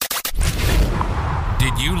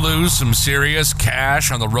you lose some serious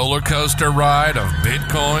cash on the roller coaster ride of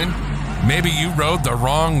Bitcoin? Maybe you rode the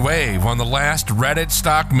wrong wave on the last Reddit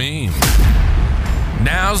stock meme.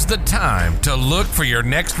 Now's the time to look for your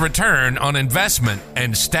next return on investment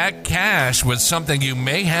and stack cash with something you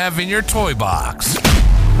may have in your toy box.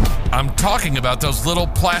 I'm talking about those little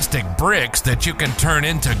plastic bricks that you can turn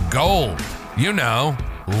into gold. You know,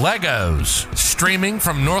 Legos, streaming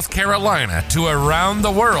from North Carolina to around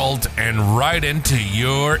the world and right into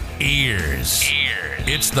your ears.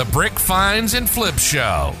 It's the Brick Finds and Flips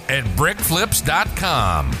Show at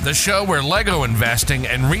brickflips.com, the show where Lego investing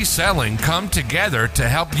and reselling come together to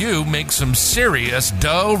help you make some serious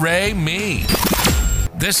do-re-mi.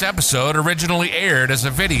 This episode originally aired as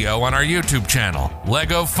a video on our YouTube channel,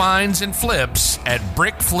 Lego Finds and Flips at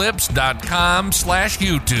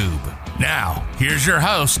brickflips.com/YouTube. Now, here's your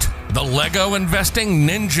host, the Lego investing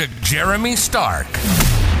ninja, Jeremy Stark.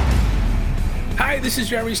 Hi, this is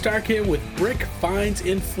Jeremy Stark here with Brick Finds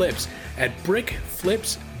and Flips at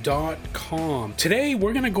brickflips.com. Today,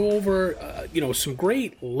 we're going to go over, some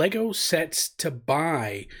great Lego sets to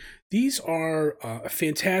buy. These are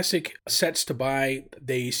fantastic sets to buy.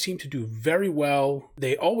 They seem to do very well.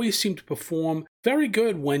 They always seem to perform very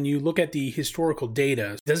good when you look at the historical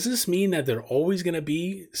data. Does this mean that they're always going to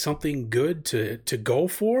be something good to go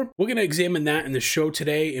for? We're going to examine that in the show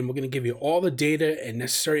today, and we're going to give you all the data and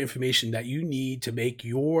necessary information that you need to make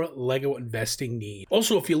your Lego investing need.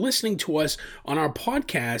 Also, if you're listening to us on our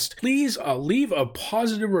podcast, please leave a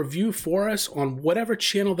positive review for us on whatever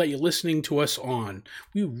channel that you're listening to us on.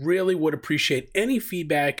 We really would appreciate any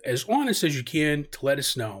feedback, as honest as you can, to let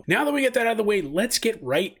us know. Now that we get that out of the way, let's get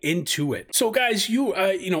right into it. So guys, if you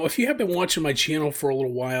have been watching my channel for a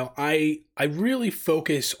little while, I really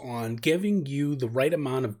focus on giving you the right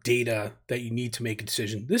amount of data that you need to make a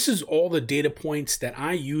decision. This is all the data points that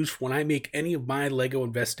I use when I make any of my Lego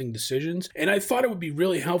investing decisions. And I thought it would be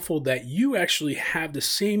really helpful that you actually have the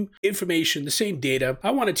same information, the same data. I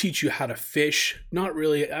want to teach you how to fish. Not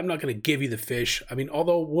really, I'm not going to give you the fish. I mean,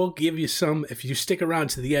 although we'll give you some, if you stick around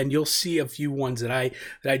to the end, you'll see a few ones that I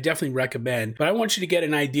definitely recommend. But I want you to get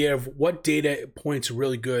an idea of what data points are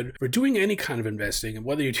really good for doing any kind of investing, and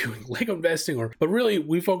whether you're doing Lego investing but really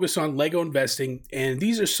we focus on Lego investing, and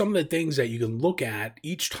these are some of the things that you can look at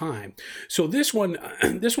each time. So this one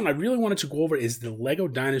I really wanted to go over is the Lego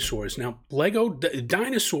Dinosaurs. Now, Lego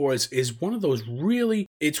Dinosaurs is one of those really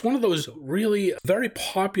very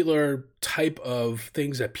popular type of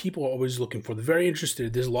things that people are always looking for. They're very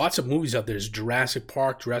interested. There's lots of movies out there. There's Jurassic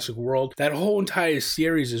Park, Jurassic World, that whole entire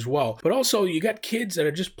series as well. But also you got kids that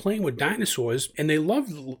are just playing with dinosaurs and they love,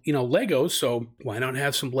 Legos. So why not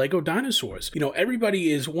have some Lego dinosaurs?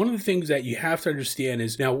 Everybody is, one of the things that you have to understand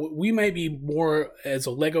is, now we might be more, as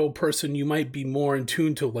a Lego person, you might be more in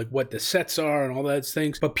tune to like what the sets are and all those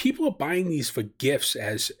things, but people are buying these for gifts,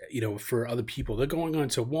 as for other people. They're going on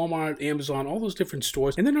to Walmart, Amazon, all those different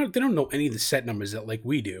stores, and they don't know any of the set numbers that like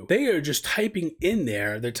we do. They are just typing in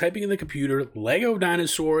there. They're typing in the computer Lego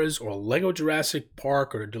Dinosaurs or Lego Jurassic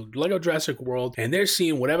Park or Lego Jurassic World, and they're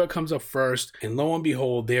seeing whatever comes up first, and lo and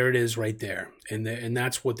behold, there it is right there. And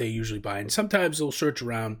that's what they usually buy. And sometimes they'll search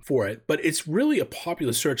around for it, but it's really a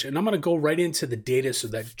popular search. And I'm going to go right into the data so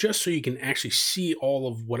you can actually see all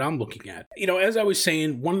of what I'm looking at. As I was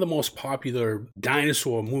saying, one of the most popular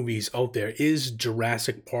dinosaur movies out there is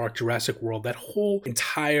Jurassic Park, Jurassic World. That whole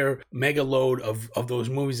entire mega load of those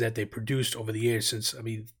movies that they produced over the years since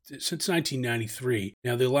 1993.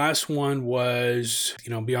 Now, the last one was,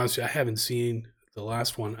 be honest, I haven't seen the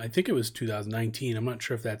last one. I think it was 2019. I'm not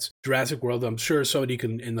sure if that's Jurassic World. I'm sure somebody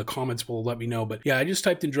can in the comments will let me know. But yeah, I just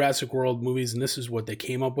typed in Jurassic World movies and this is what they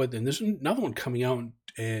came up with. And there's another one coming out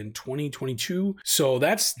in 2022. So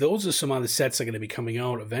those are some of the sets that are going to be coming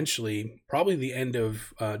out eventually. Probably the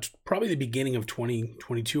beginning of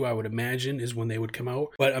 2022, I would imagine, is when they would come out.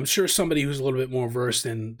 But I'm sure somebody who's a little bit more versed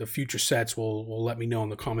in the future sets will let me know in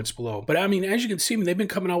the comments below. But I mean, as you can see, they've been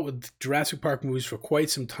coming out with Jurassic Park movies for quite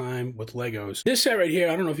some time with Legos. This set right here,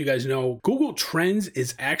 I don't know if you guys know, Google Trends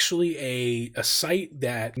is actually a site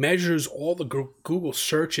that measures all the Google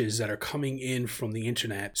searches that are coming in from the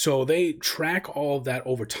internet. So they track all of that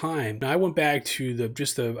over time. Now I went back to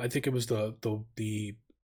I think it was the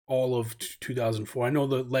all of 2004. I know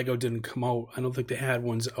the Lego didn't come out. I don't think they had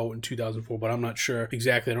ones out in 2004, but I'm not sure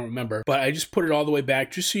exactly. I don't remember. But I just put it all the way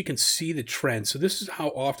back just so you can see the trend. So this is how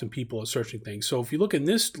often people are searching things. So if you look in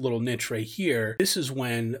this little niche right here, this is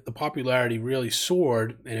when the popularity really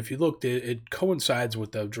soared. And if you looked, it coincides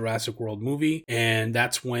with the Jurassic World movie. And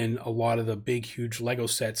that's when a lot of the big, huge Lego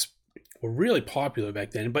sets were really popular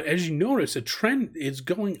back then. But as you notice, the trend is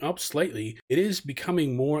going up slightly. It is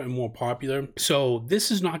becoming more and more popular. So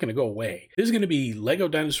this is not going to go away. There's going to be Lego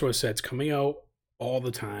dinosaur sets coming out all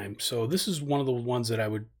the time. So this is one of the ones that I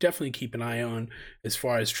would definitely keep an eye on as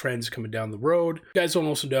far as trends coming down the road. You guys don't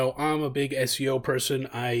also know I'm a big SEO person.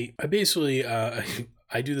 I basically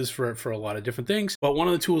I do this for a lot of different things, but one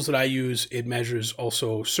of the tools that I use, it measures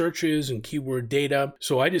also searches and keyword data.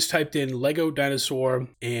 So I just typed in Lego dinosaur,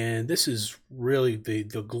 and this is really the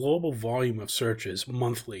global volume of searches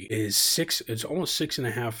monthly is it's almost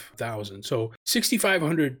 6,500. So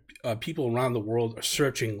 6,500 people around the world are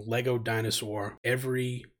searching Lego dinosaur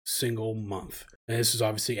every single month. And this is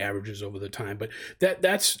obviously averages over the time, but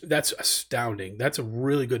that's astounding. That's a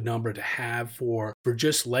really good number to have for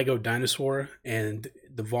just Lego dinosaur and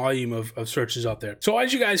the volume of searches out there. So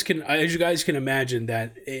as you guys can imagine,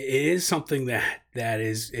 that it is something that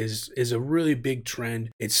is a really big trend.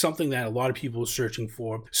 It's something that a lot of people are searching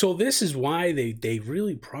for. So this is why they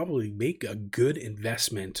really probably make a good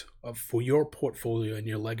investment for your portfolio and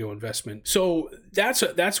your Lego investment. So that's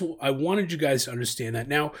I wanted you guys to understand that.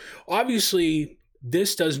 Now, obviously,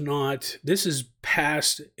 this is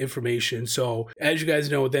past information. So as you guys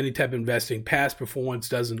know, with any type of investing, past performance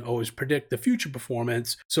doesn't always predict the future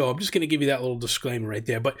performance. So I'm just going to give you that little disclaimer right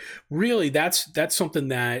there. But really, that's something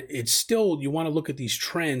that it's still, you want to look at these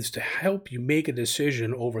trends to help you make a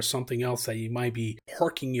decision over something else that you might be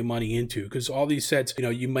parking your money into. Because all these sets,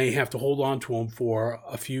 you may have to hold on to them for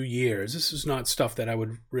a few years. This is not stuff that I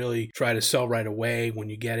would really try to sell right away when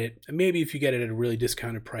you get it. And maybe if you get it at a really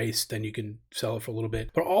discounted price, then you can sell it for a little bit.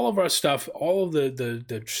 But all of our stuff, all of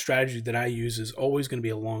the strategy that I use is always going to be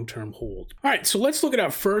a long-term hold. All right, so let's look at our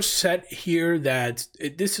first set here.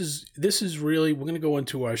 This is really, we're going to go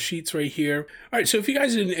into our sheets right here. All right, so if you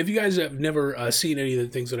guys have never seen any of the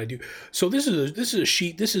things that I do, so this is a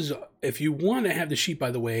sheet. This is, if you want to have the sheet,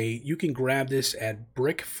 by the way, you can grab this at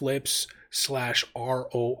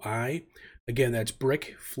brickflips/ROI. Again, that's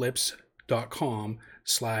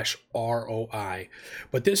brickflips.com/ROI.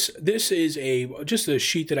 But this is just a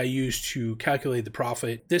sheet that I use to calculate the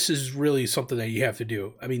profit. This is really something that you have to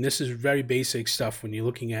do. I mean, this is very basic stuff when you're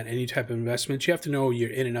looking at any type of investments. You have to know your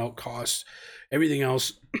in and out costs, everything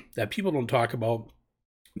else that people don't talk about.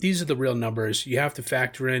 These are the real numbers. You have to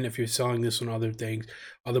factor in, if you're selling this on other things,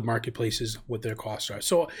 other marketplaces, what their costs are.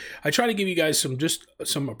 So I try to give you guys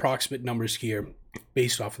some approximate numbers here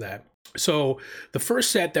based off of that. So the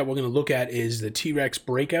first set that we're going to look at is the T-Rex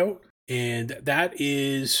breakout, and that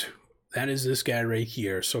is this guy right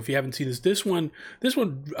here. So if you haven't seen this one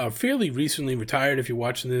fairly recently retired. If you're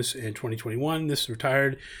watching this in 2021, this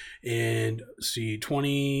retired in February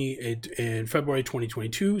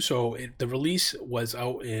 2022. So the release was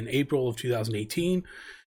out in April of 2018.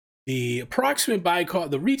 The approximate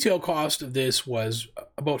the retail cost of this was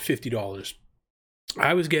about $50.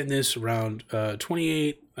 I was getting this around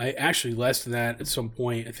 $28. Actually less than that at some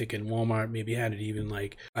point. I think in Walmart maybe had it even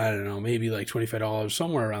like, I don't know, maybe like $25,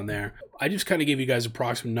 somewhere around there. I just kind of give you guys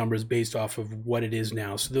approximate numbers based off of what it is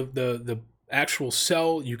now. So the actual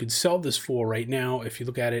sell you could sell this for right now, if you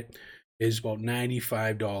look at it, is about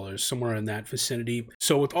 $95, somewhere in that vicinity.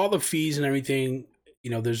 So with all the fees and everything,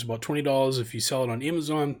 there's about $20 if you sell it on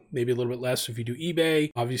Amazon, maybe a little bit less if you do eBay.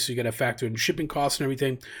 Obviously, you got to factor in shipping costs and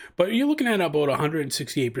everything. But you're looking at about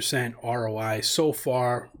 168% ROI so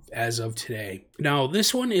far as of today. Now,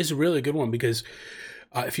 this one is a really good one because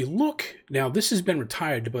if you look, now this has been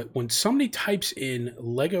retired, but when somebody types in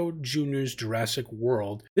Lego Juniors Jurassic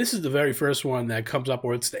World, this is the very first one that comes up,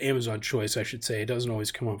 or it's the Amazon choice, I should say. It doesn't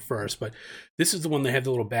always come up first, but this is the one they have the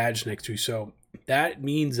little badge next to. So that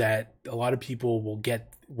means that a lot of people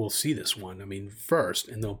will see this one, first,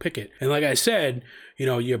 and they'll pick it. And like I said,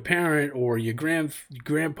 your parent or your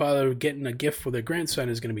grandfather getting a gift for their grandson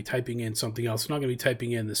is going to be typing in something else. They're not going to be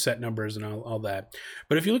typing in the set numbers and all that.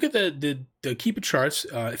 But if you look at the Keepa charts,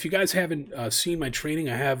 if you guys haven't seen my training,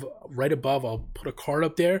 I have right above, I'll put a card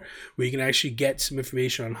up there where you can actually get some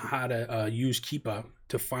information on how to use Keepa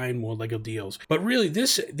to find more Lego deals. But really,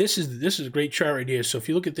 this is a great chart right here. So if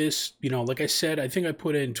you look at this, like I said, I think I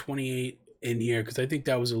put in 28 in here because I think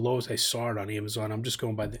that was the lowest I saw it on Amazon. I'm just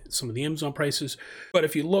going by some of the Amazon prices. But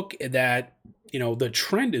if you look at that, the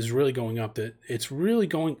trend is really going up. That it's really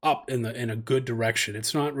going up in a good direction.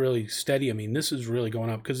 It's not really steady. This is really going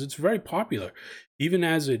up because it's very popular. Even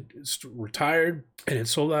as it's retired and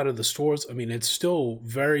it's sold out of the stores, it's still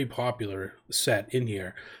very popular set in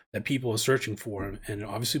here that people are searching for and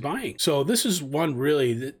obviously buying. So this is one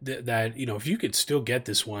really that if you could still get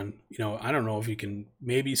this one, I don't know if you can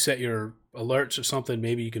maybe set your alerts or something,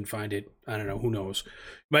 maybe you can find it. I don't know, who knows, you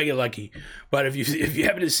might get lucky. But if you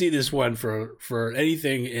happen to see this one for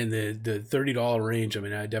anything in the $30 range, I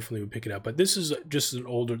mean, I definitely would pick it up. But this is just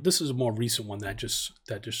this is a more recent one that just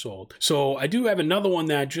sold. So I do have another one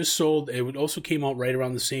that just sold. It also came out right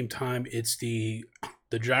around the same time. It's the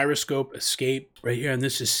Gyroscope Escape right here, and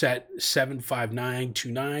this is set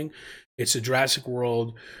 75929. It's a Jurassic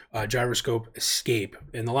World Gyroscope Escape.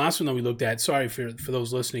 And the last one that we looked at, sorry for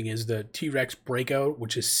those listening, is the T-Rex Breakout,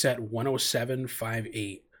 which is set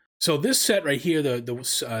 10758. So this set right here, the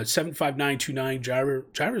 75929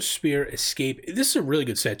 Gyrosphere Escape, this is a really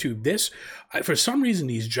good set too. For some reason,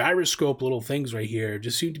 these gyroscope little things right here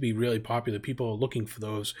just seem to be really popular. People are looking for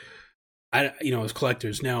those, as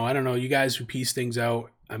collectors. Now, I don't know, you guys who piece things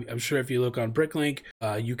out, I'm sure if you look on Bricklink,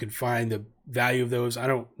 you can find the value of those. I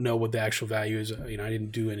don't know what the actual value is. I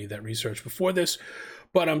didn't do any of that research before this,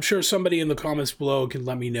 but I'm sure somebody in the comments below can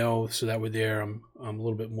let me know so that we're there. I'm a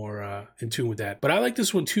little bit more in tune with that. But I like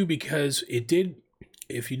this one too because it did.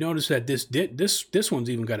 If you notice that this one's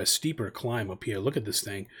even got a steeper climb up here. Look at this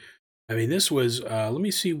thing. I mean, this was, let me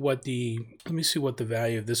see what the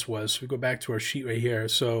value of this was. So we go back to our sheet right here.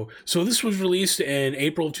 So this was released in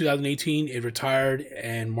April of 2018. It retired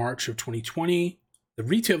in March of 2020. The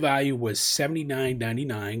retail value was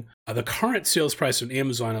 $79.99. The current sales price on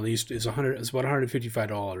Amazon, at least, is about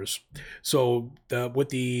 $155. So with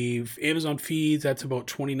the Amazon fees, that's about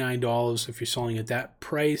 $29 if you're selling at that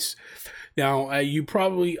price. Now, you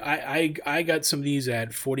probably, I got some of these at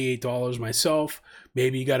 $48 myself.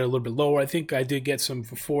 Maybe you got it a little bit lower. I think I did get some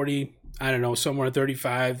for $40. I don't know, somewhere at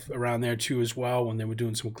 $35 around there too as well when they were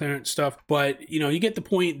doing some clearance stuff. But, you get the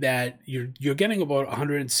point that you're getting about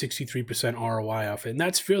 163% ROI off it. And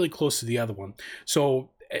that's fairly close to the other one.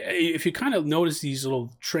 So if you kind of notice these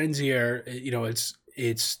little trends here,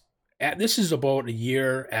 this is about a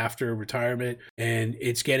year after retirement, and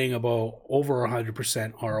it's getting about over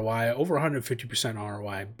 100% ROI, over 150%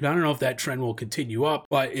 ROI. But I don't know if that trend will continue up,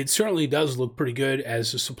 but it certainly does look pretty good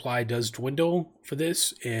as the supply does dwindle for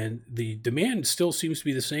this, and the demand still seems to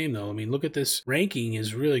be the same though. I mean, look at this ranking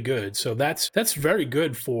is really good. So that's very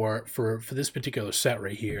good for this particular set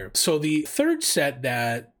right here. So the third set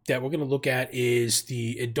that we're going to look at is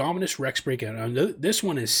the Indominus Rex Breakout. This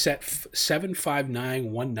one is set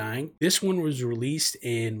 75919. This one was released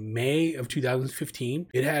in May of 2015.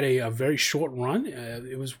 It had a very short run.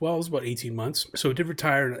 It was about 18 months. So it did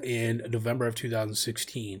retire in November of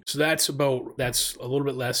 2016. So that's a little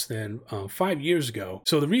bit less than 5 years ago.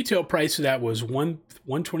 So the retail price of that was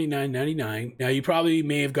 $129.99. Now you probably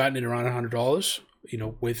may have gotten it around $100,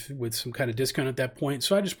 with some kind of discount at that point.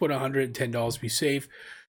 So I just put $110 to be safe.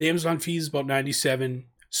 The Amazon fee is about $97.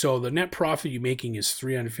 So the net profit you're making is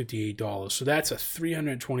 $358. So that's a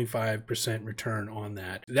 325% return on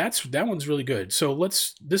that. That one's really good. So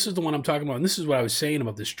this is the one I'm talking about. And this is what I was saying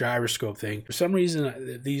about this gyroscope thing. For some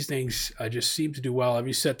reason, these things just seem to do well.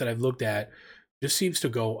 Every set that I've looked at just seems to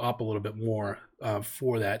go up a little bit more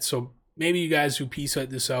for that. So maybe you guys who piece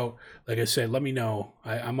this out, like I said, let me know.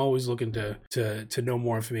 I'm always looking to know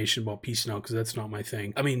more information about piecing out because that's not my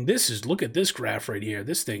thing. I mean, look at this graph right here.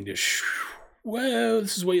 This thing just, well,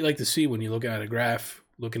 this is what you like to see when you're looking at a graph,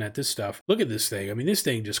 looking at this stuff. Look at this thing. I mean, this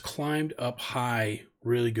thing just climbed up high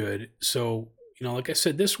really good. So, like I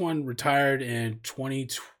said, this one retired in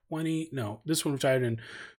 2020. No, this one retired in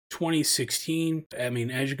 2016. I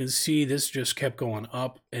mean, as you can see, this just kept going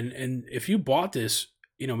up. And if you bought this,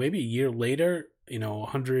 maybe a year later,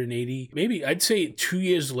 180, maybe I'd say 2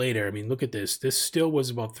 years later. I mean, look at this. This still was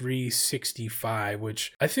about 365,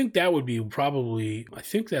 which I think that would be I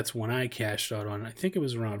think that's when I cashed out on. I think it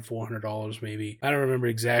was around $400 maybe. I don't remember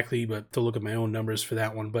exactly, but to look at my own numbers for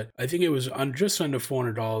that one. But I think it was just under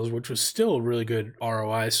 $400, which was still a really good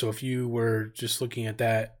ROI. So if you were just looking at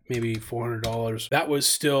that, maybe $400, that was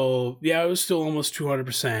still, it was still almost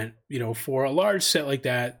 200%, for a large set like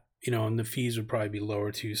that. And the fees would probably be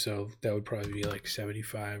lower too, so that would probably be like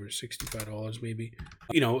 $75 or $65 maybe.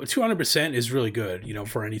 200% is really good,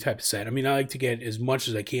 for any type of set. I mean, I like to get as much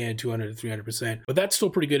as I can, 200 to 300%, but that's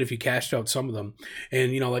still pretty good if you cashed out some of them.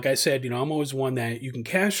 And, like I said, I'm always one that you can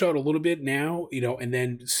cash out a little bit now, and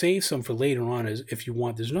then save some for later on if you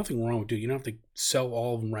want. There's nothing wrong with it. You don't have to sell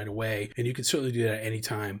all of them right away, and you can certainly do that at any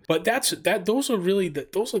time. But those are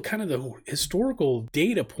kind of the historical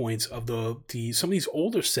data points of some of these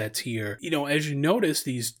older sets here. As you notice,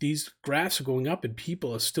 these graphs are going up and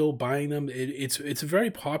people are still buying them. It's a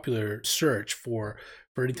very popular search for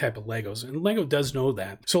any type of Legos, and Lego does know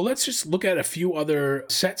that. So let's just look at a few other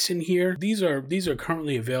sets in here. These are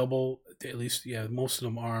currently available. At least, most of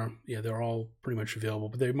them are. They're all pretty much available,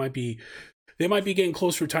 but there might be They might be getting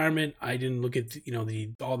close to retirement. I didn't look at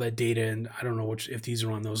all that data, and I don't know if these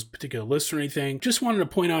are on those particular lists or anything. Just wanted to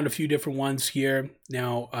point out a few different ones here.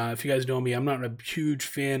 Now, if you guys know me, I'm not a huge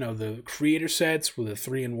fan of the creator sets with the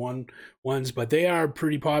 3-in-1 ones, but they are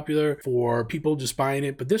pretty popular for people just buying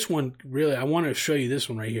it. But this one, really, I want to show you this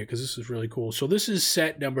one right here because this is really cool. So this is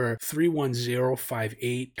set number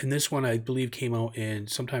 31058, and this one I believe came out in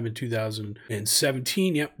sometime in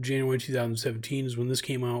 2017. Yep, January 2017 is when this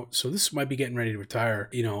came out. So this might be getting ready to retire.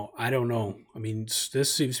 I don't know. I mean,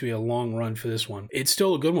 this seems to be a long run for this one. It's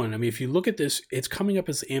still a good one. I mean, if you look at this, it's coming up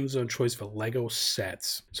as the Amazon choice for Lego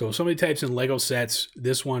sets. So if somebody types in Lego sets,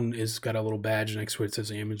 this one is got a little badge next to it that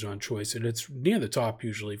says Amazon choice, and it's near the top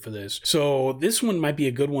usually for this. So this one might be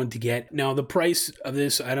a good one to get. Now, the price of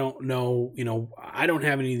this, I don't know. I don't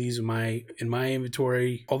have any of these in my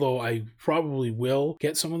inventory, although I probably will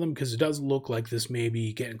get some of them because it does look like this may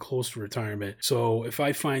be getting close to retirement. So if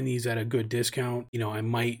I find these at a good discount, I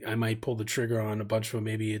might pull the trigger on a bunch of them.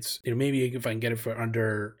 Maybe it's maybe if I can get it for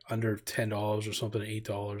under $10 or something,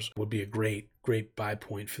 $8 would be a great buy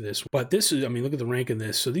point for this. But this is, I mean, look at the rank in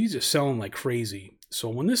this. So these are selling like crazy. So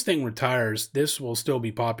when this thing retires, this will still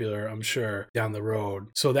be popular, I'm sure, down the road.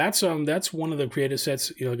 So that's one of the creative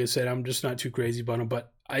sets. Like I said, I'm just not too crazy about them,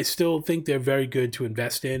 but I still think they're very good to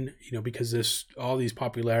invest in, because there's all these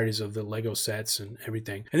popularities of the Lego sets and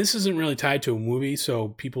everything. And this isn't really tied to a movie, so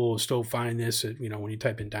people will still find this, when you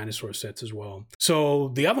type in dinosaur sets as well.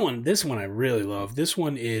 So the other one, this one I really love. This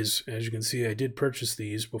one is, as you can see, I did purchase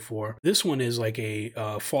these before. This one is like a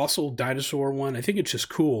fossil dinosaur one. I think it's just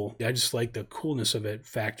cool. I just like the coolness of it,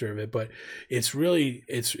 factor of it, but this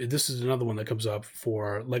is another one that comes up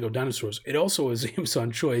for Lego dinosaurs. It also is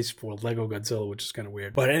Amazon choice for Lego Godzilla, which is kind of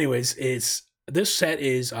weird. But anyways, this set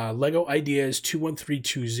is Lego Ideas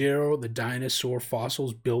 21320, the Dinosaur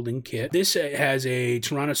Fossils Building Kit. This has a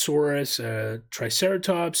Tyrannosaurus, a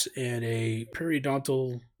Triceratops, and a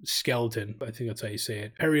periodontal skeleton. I think that's how you say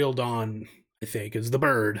it. Periodon, I think, is the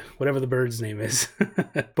bird, whatever the bird's name is.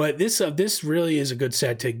 But this really is a good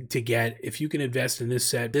set to get. If you can invest in this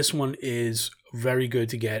set, this one is very good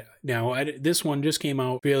to get. Now, this one just came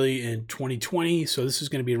out really in 2020, so this is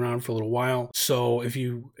going to be around for a little while. So if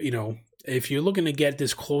if you're looking to get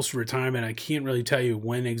this close to retirement, I can't really tell you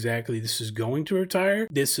when exactly this is going to retire.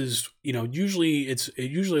 This is, usually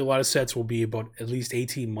a lot of sets will be about at least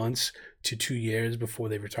 18 months to 2 years before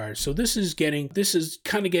they retire. So this is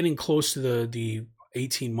kind of getting close to the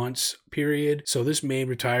 18 months period. So this may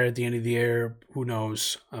retire at the end of the year. Who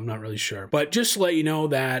knows? I'm not really sure. But just to let you know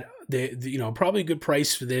that probably a good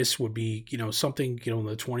price for this would be, something,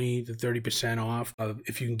 the 20 to 30% off of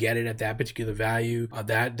if you can get it at that particular value.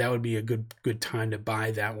 That would be a good time to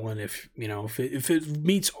buy that one if it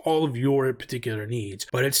meets all of your particular needs.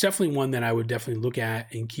 But it's definitely one that I would definitely look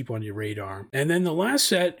at and keep on your radar. And then the last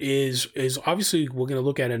set is obviously we're going to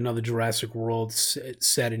look at another Jurassic World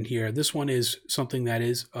set in here. This one is something that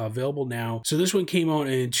is available now. So this one came out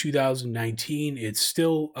in 2019. It's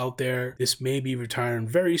still out there. This may be retiring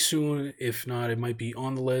very soon. If not, it might be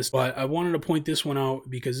on the list. But I wanted to point this one out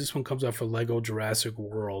because this one comes out for Lego Jurassic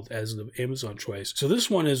World as the Amazon choice. So this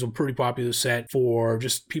one is a pretty popular set for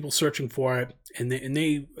just people searching for it. And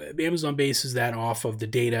Amazon bases that off of the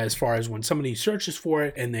data as far as when somebody searches for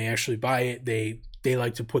it and they actually buy it, they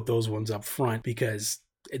like to put those ones up front because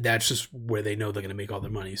that's just where they know they're going to make all their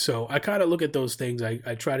money. So I kind of look at those things. I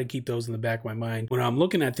try to keep those in the back of my mind when I'm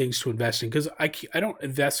looking at things to invest in, because I don't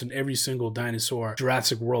invest in every single dinosaur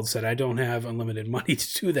Jurassic World set. I don't have unlimited money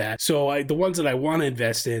to do that. So the ones that I want to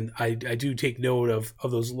invest in, I do take note of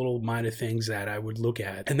those little minor things that I would look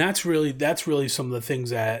at. And that's really some of the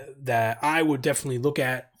things that I would definitely look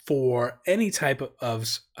at for any type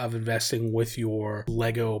of investing with your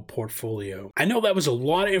Lego portfolio. I know that was a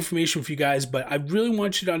lot of information for you guys, but I really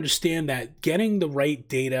want you to understand that getting the right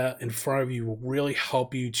data in front of you will really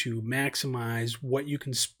help you to maximize what you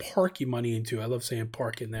can park your money into. I love saying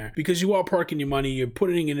park in there because you are parking your money, you're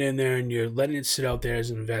putting it in there and you're letting it sit out there as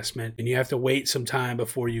an investment, and you have to wait some time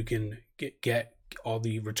before you can get all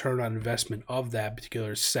the return on investment of that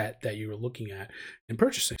particular set that you were looking at and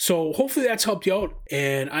purchasing. So hopefully that's helped you out.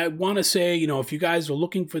 And I want to say, if you guys are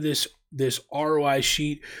looking for this ROI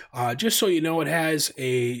sheet, just so you know, it has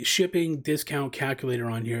a shipping discount calculator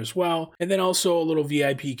on here as well, and then also a little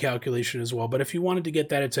VIP calculation as well. But if you wanted to get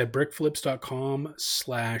that, it's at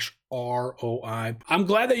brickflips.com/ROI. I'm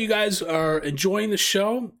glad that you guys are enjoying the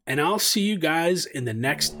show, and I'll see you guys in the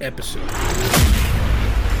next episode.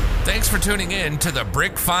 Thanks for tuning in to the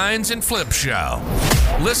Brick Finds and Flip Show.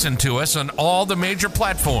 Listen to us on all the major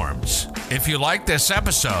platforms. If you like this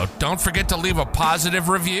episode, don't forget to leave a positive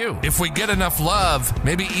review. If we get enough love,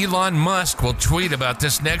 maybe Elon Musk will tweet about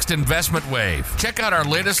this next investment wave. Check out our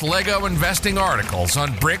latest Lego investing articles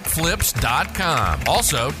on brickflips.com.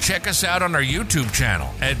 Also, check us out on our YouTube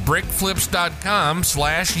channel at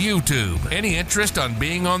brickflips.com/YouTube. Any interest on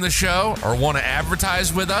being on the show or want to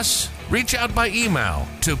advertise with us? Reach out by email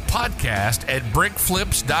to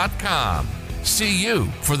podcast@brickflips.com. See you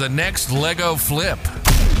for the next Lego flip.